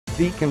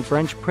Veken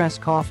French press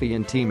coffee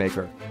and tea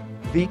maker.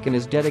 Veken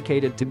is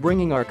dedicated to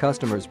bringing our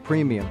customers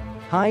premium,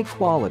 high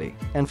quality,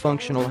 and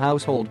functional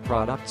household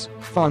products,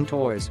 fun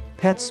toys,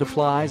 pet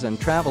supplies and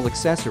travel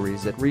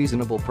accessories at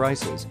reasonable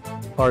prices.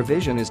 Our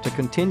vision is to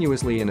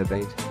continuously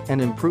innovate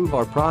and improve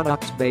our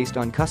products based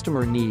on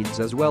customer needs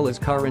as well as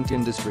current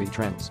industry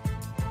trends.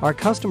 Our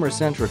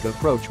customer-centric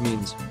approach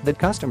means that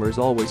customers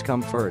always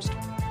come first.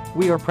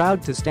 We are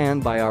proud to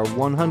stand by our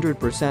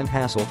 100%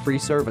 hassle-free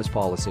service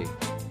policy.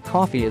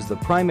 Coffee is the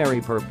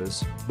primary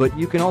purpose, but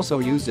you can also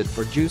use it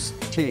for juice,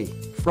 tea,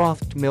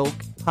 frothed milk,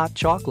 hot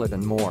chocolate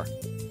and more.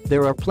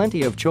 There are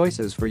plenty of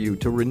choices for you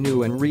to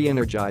renew and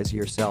re-energize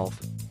yourself.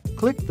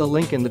 Click the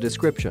link in the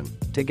description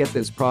to get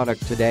this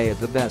product today at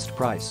the best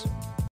price.